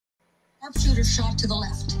Sharpshooter shot to the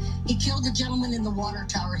left. He killed the gentleman in the water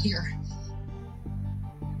tower here.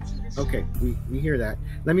 Okay, we hear that.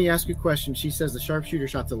 Let me ask you a question. She says the sharpshooter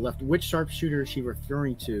shot to the left. Which sharpshooter is she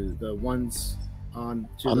referring to? The ones on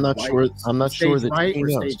to I'm the not right, sure. I'm not sure stage that right she or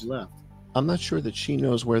knows. stage left. I'm not sure that she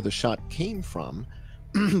knows where the shot came from,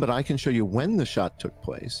 but I can show you when the shot took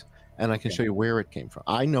place, and I can show you where it came from.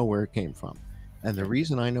 I know where it came from, and the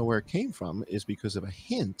reason I know where it came from is because of a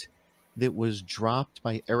hint that was dropped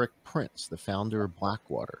by Eric Prince, the founder of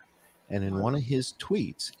Blackwater. And in one of his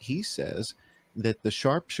tweets, he says that the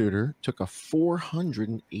sharpshooter took a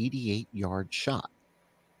 488-yard shot.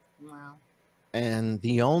 Wow. And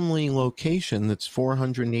the only location that's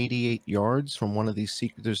 488 yards from one of these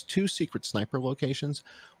secret, there's two secret sniper locations.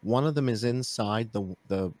 One of them is inside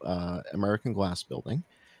the American Glass building.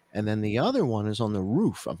 And then the other one is on the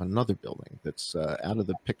roof of another building that's out of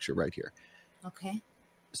the picture right here. Okay.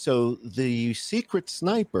 So the secret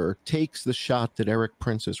sniper takes the shot that Eric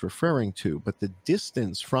Prince is referring to, but the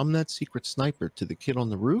distance from that secret sniper to the kid on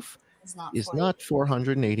the roof is not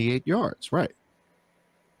 488 yards, right?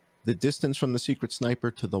 The distance from the secret sniper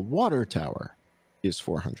to the water tower is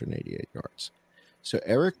 488 yards. So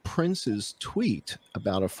Eric Prince's tweet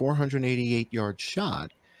about a 488-yard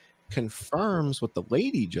shot confirms what the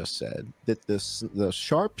lady just said, that the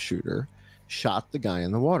sharpshooter shot the guy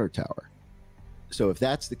in the water tower. So if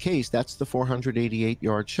that's the case, that's the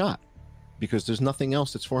 488-yard shot, because there's nothing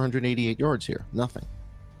else that's 488 yards here. Nothing.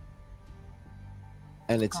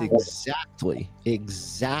 And it's exactly,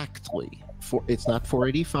 it's not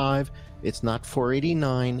 485, it's not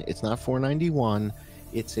 489, it's not 491.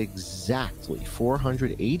 It's exactly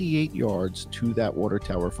 488 yards to that water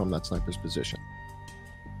tower from that sniper's position.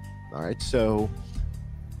 All right, so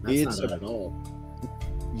that's not at all.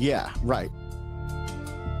 Yeah, right.